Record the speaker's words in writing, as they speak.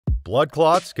Blood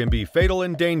clots can be fatal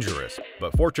and dangerous,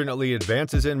 but fortunately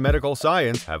advances in medical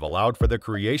science have allowed for the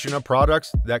creation of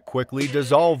products that quickly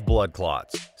dissolve blood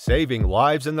clots, saving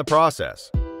lives in the process.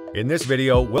 In this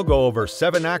video, we'll go over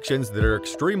 7 actions that are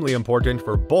extremely important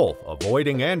for both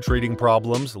avoiding and treating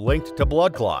problems linked to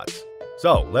blood clots.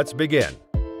 So, let's begin.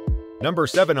 Number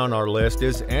 7 on our list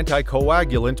is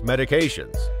anticoagulant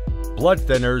medications. Blood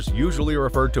thinners, usually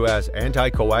referred to as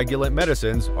anticoagulant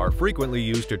medicines, are frequently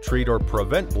used to treat or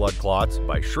prevent blood clots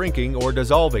by shrinking or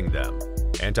dissolving them.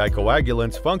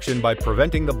 Anticoagulants function by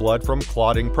preventing the blood from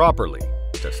clotting properly.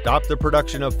 To stop the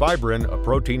production of fibrin, a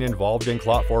protein involved in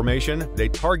clot formation, they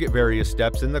target various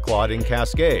steps in the clotting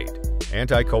cascade.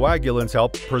 Anticoagulants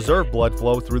help preserve blood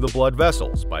flow through the blood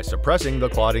vessels by suppressing the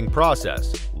clotting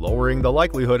process, lowering the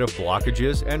likelihood of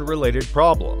blockages and related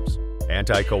problems.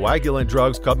 Anticoagulant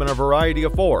drugs come in a variety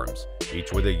of forms,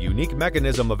 each with a unique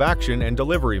mechanism of action and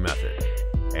delivery method.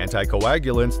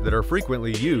 Anticoagulants that are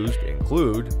frequently used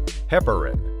include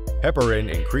heparin.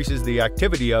 Heparin increases the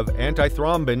activity of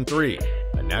antithrombin 3,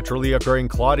 a naturally occurring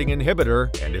clotting inhibitor,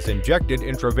 and is injected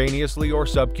intravenously or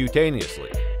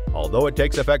subcutaneously. Although it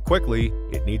takes effect quickly,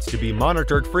 it needs to be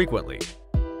monitored frequently.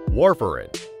 Warfarin.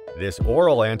 This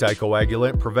oral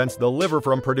anticoagulant prevents the liver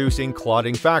from producing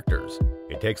clotting factors.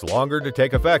 It takes longer to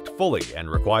take effect fully and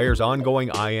requires ongoing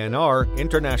INR,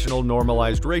 International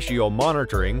Normalized Ratio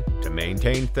monitoring, to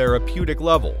maintain therapeutic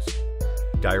levels.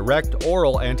 Direct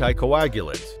oral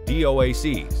anticoagulants,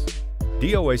 DOACs.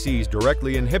 DOACs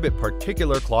directly inhibit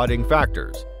particular clotting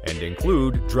factors and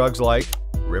include drugs like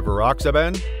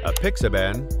rivaroxaban,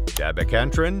 apixaban,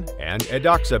 dabigatran, and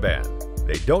edoxaban.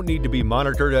 They don't need to be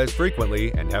monitored as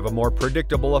frequently and have a more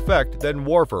predictable effect than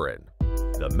warfarin.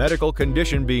 The medical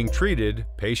condition being treated,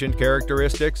 patient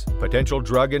characteristics, potential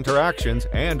drug interactions,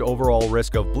 and overall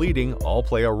risk of bleeding all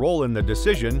play a role in the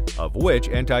decision of which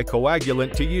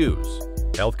anticoagulant to use.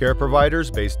 Healthcare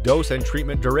providers base dose and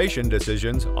treatment duration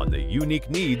decisions on the unique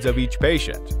needs of each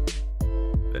patient.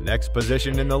 The next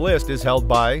position in the list is held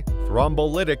by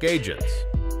thrombolytic agents.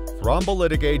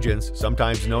 Thrombolytic agents,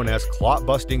 sometimes known as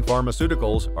clot-busting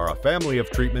pharmaceuticals, are a family of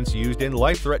treatments used in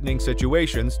life-threatening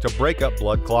situations to break up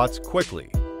blood clots quickly.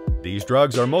 These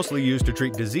drugs are mostly used to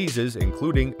treat diseases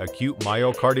including acute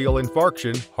myocardial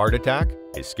infarction, heart attack,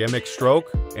 ischemic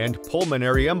stroke, and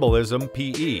pulmonary embolism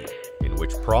 (PE), in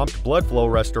which prompt blood flow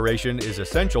restoration is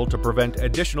essential to prevent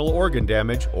additional organ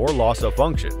damage or loss of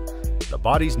function. The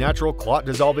body's natural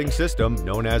clot-dissolving system,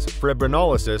 known as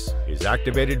fibrinolysis, is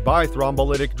activated by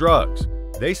thrombolytic drugs.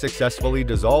 They successfully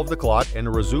dissolve the clot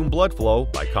and resume blood flow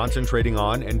by concentrating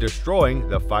on and destroying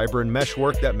the fibrin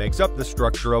meshwork that makes up the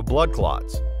structure of blood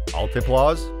clots.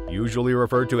 Alteplase, usually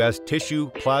referred to as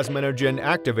tissue plasminogen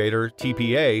activator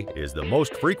 (TPA), is the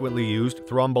most frequently used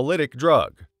thrombolytic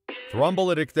drug.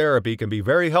 Thrombolytic therapy can be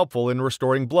very helpful in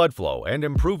restoring blood flow and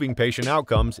improving patient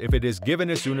outcomes if it is given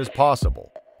as soon as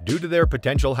possible. Due to their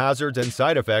potential hazards and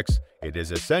side effects, it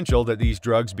is essential that these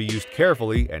drugs be used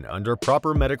carefully and under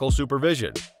proper medical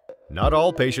supervision. Not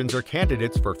all patients are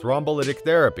candidates for thrombolytic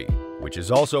therapy, which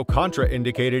is also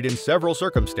contraindicated in several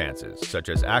circumstances, such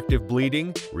as active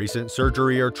bleeding, recent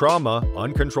surgery or trauma,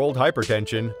 uncontrolled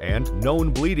hypertension, and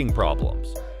known bleeding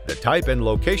problems. The type and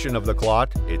location of the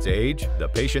clot, its age, the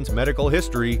patient's medical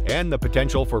history, and the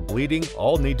potential for bleeding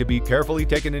all need to be carefully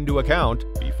taken into account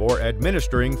before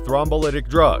administering thrombolytic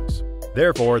drugs.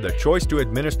 Therefore, the choice to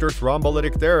administer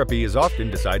thrombolytic therapy is often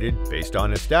decided based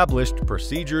on established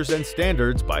procedures and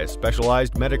standards by a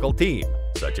specialized medical team,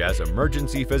 such as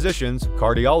emergency physicians,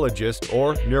 cardiologists,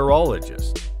 or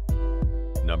neurologists.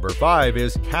 Number 5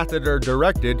 is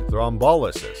catheter-directed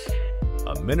thrombolysis.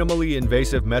 A minimally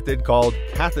invasive method called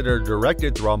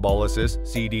catheter-directed thrombolysis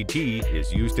 (CDT)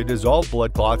 is used to dissolve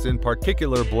blood clots in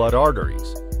particular blood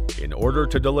arteries. In order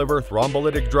to deliver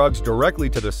thrombolytic drugs directly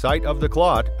to the site of the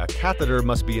clot, a catheter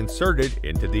must be inserted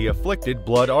into the afflicted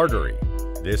blood artery.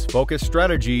 This focused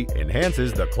strategy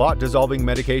enhances the clot-dissolving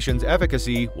medication's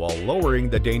efficacy while lowering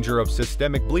the danger of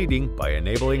systemic bleeding by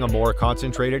enabling a more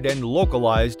concentrated and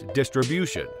localized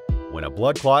distribution. When a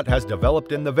blood clot has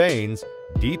developed in the veins,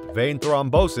 deep vein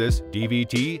thrombosis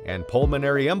 (DVT) and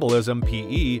pulmonary embolism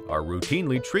 (PE) are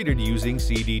routinely treated using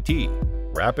CDT.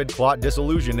 Rapid clot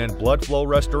dissolution and blood flow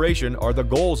restoration are the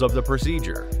goals of the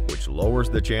procedure, which lowers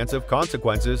the chance of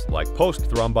consequences like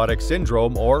post-thrombotic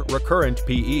syndrome or recurrent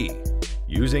PE.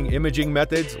 Using imaging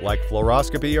methods like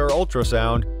fluoroscopy or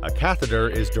ultrasound, a catheter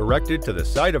is directed to the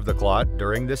site of the clot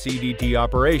during the CDT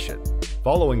operation.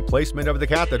 Following placement of the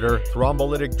catheter,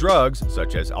 thrombolytic drugs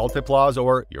such as alteplase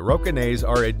or urocanase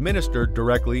are administered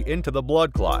directly into the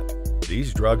blood clot.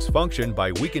 These drugs function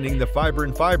by weakening the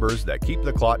fibrin fibers that keep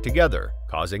the clot together,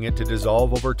 causing it to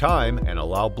dissolve over time and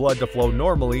allow blood to flow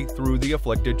normally through the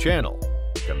afflicted channel.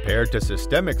 Compared to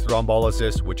systemic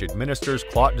thrombolysis, which administers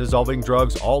clot-dissolving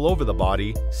drugs all over the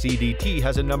body, CDT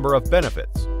has a number of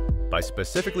benefits. By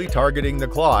specifically targeting the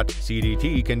clot,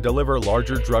 CDT can deliver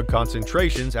larger drug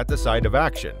concentrations at the site of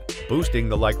action, boosting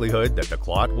the likelihood that the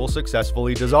clot will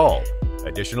successfully dissolve.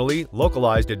 Additionally,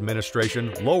 localized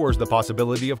administration lowers the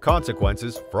possibility of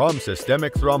consequences from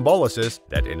systemic thrombolysis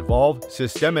that involve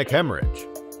systemic hemorrhage.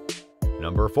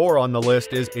 Number 4 on the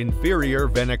list is inferior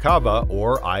vena cava,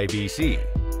 or IVC.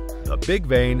 The big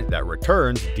vein that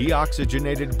returns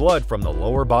deoxygenated blood from the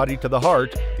lower body to the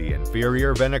heart, the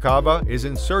inferior vena cava is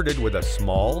inserted with a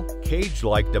small,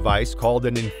 cage-like device called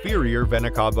an inferior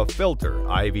vena cava filter,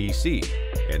 IVC.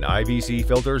 An IVC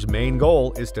filter's main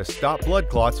goal is to stop blood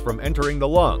clots from entering the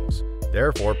lungs,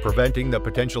 therefore preventing the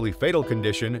potentially fatal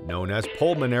condition known as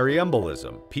pulmonary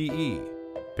embolism, PE.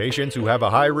 Patients who have a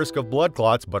high risk of blood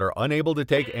clots but are unable to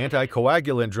take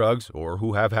anticoagulant drugs or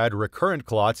who have had recurrent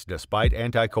clots despite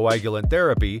anticoagulant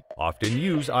therapy often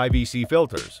use IVC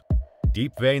filters.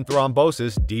 Deep vein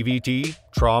thrombosis, DVT,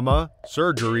 trauma,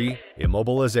 surgery,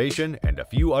 immobilization, and a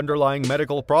few underlying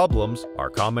medical problems are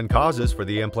common causes for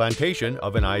the implantation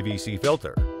of an IVC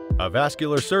filter. A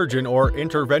vascular surgeon or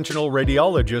interventional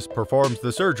radiologist performs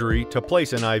the surgery to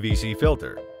place an IVC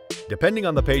filter. Depending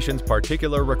on the patient's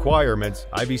particular requirements,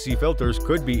 IVC filters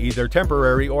could be either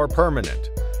temporary or permanent.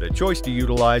 The choice to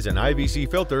utilize an IVC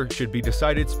filter should be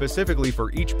decided specifically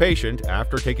for each patient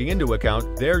after taking into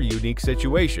account their unique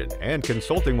situation and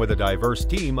consulting with a diverse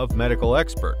team of medical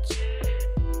experts.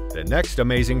 The next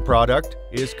amazing product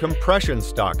is compression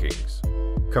stockings.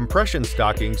 Compression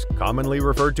stockings, commonly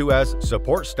referred to as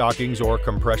support stockings or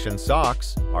compression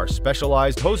socks, are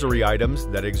specialized hosiery items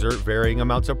that exert varying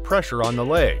amounts of pressure on the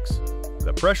legs.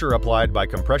 The pressure applied by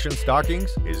compression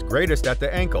stockings is greatest at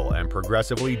the ankle and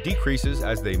progressively decreases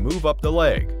as they move up the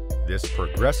leg. This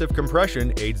progressive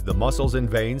compression aids the muscles and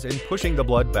veins in pushing the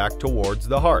blood back towards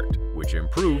the heart, which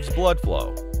improves blood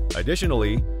flow.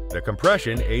 Additionally, the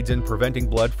compression aids in preventing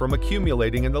blood from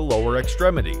accumulating in the lower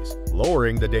extremities,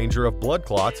 lowering the danger of blood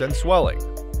clots and swelling.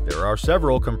 There are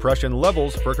several compression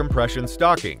levels for compression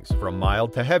stockings, from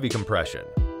mild to heavy compression.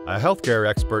 A healthcare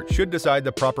expert should decide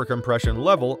the proper compression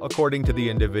level according to the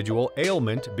individual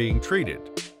ailment being treated.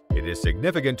 It is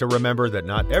significant to remember that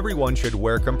not everyone should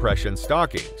wear compression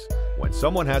stockings. When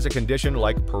someone has a condition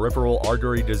like peripheral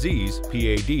artery disease,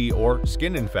 PAD, or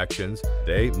skin infections,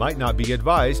 they might not be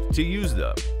advised to use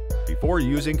them. Before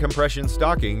using compression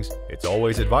stockings, it's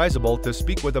always advisable to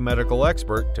speak with a medical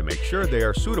expert to make sure they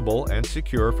are suitable and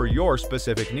secure for your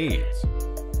specific needs.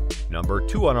 Number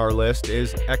 2 on our list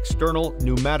is external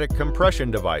pneumatic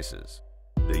compression devices.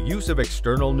 The use of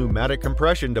external pneumatic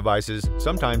compression devices,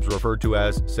 sometimes referred to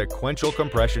as sequential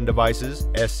compression devices,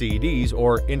 SCDs,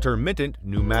 or intermittent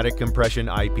pneumatic compression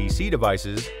IPC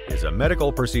devices, is a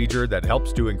medical procedure that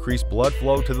helps to increase blood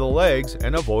flow to the legs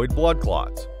and avoid blood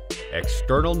clots.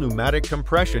 External pneumatic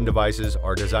compression devices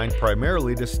are designed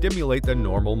primarily to stimulate the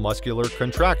normal muscular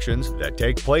contractions that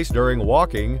take place during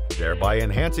walking, thereby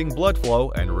enhancing blood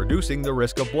flow and reducing the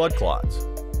risk of blood clots.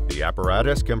 The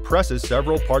apparatus compresses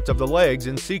several parts of the legs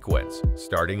in sequence,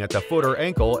 starting at the foot or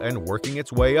ankle and working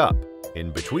its way up.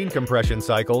 In between compression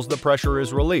cycles, the pressure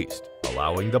is released,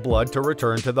 allowing the blood to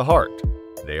return to the heart.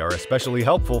 They are especially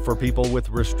helpful for people with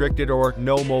restricted or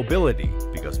no mobility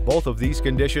because both of these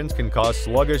conditions can cause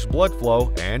sluggish blood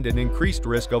flow and an increased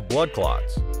risk of blood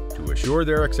clots. To assure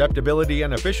their acceptability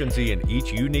and efficiency in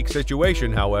each unique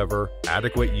situation, however,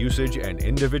 adequate usage and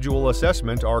individual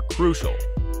assessment are crucial.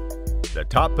 The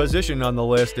top position on the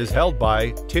list is held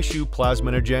by tissue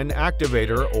plasminogen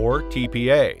activator, or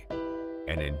TPA.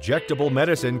 An injectable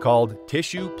medicine called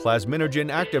tissue plasminogen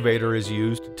activator is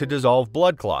used to dissolve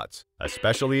blood clots,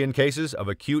 especially in cases of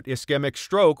acute ischemic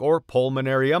stroke or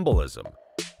pulmonary embolism.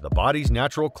 The body's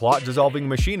natural clot-dissolving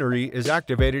machinery is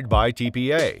activated by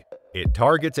TPA. It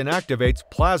targets and activates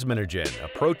plasminogen, a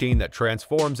protein that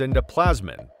transforms into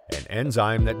plasmin, an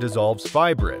enzyme that dissolves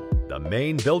fibrin, the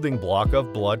main building block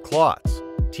of blood clots.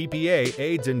 TPA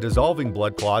aids in dissolving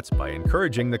blood clots by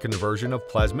encouraging the conversion of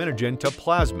plasminogen to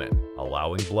plasmin,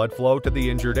 allowing blood flow to the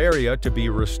injured area to be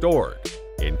restored.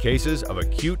 In cases of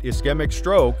acute ischemic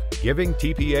stroke, giving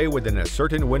TPA within a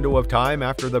certain window of time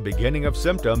after the beginning of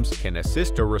symptoms can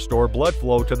assist to restore blood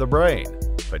flow to the brain,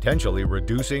 potentially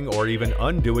reducing or even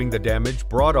undoing the damage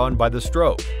brought on by the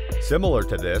stroke. Similar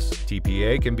to this,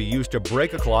 TPA can be used to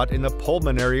break a clot in the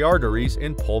pulmonary arteries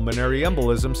in pulmonary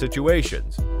embolism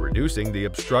situations, reducing the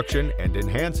obstruction and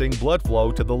enhancing blood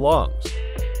flow to the lungs.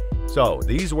 So,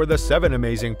 these were the 7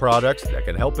 amazing products that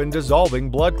can help in dissolving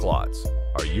blood clots.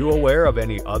 Are you aware of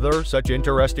any other such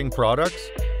interesting products?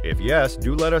 If yes,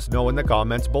 do let us know in the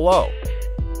comments below.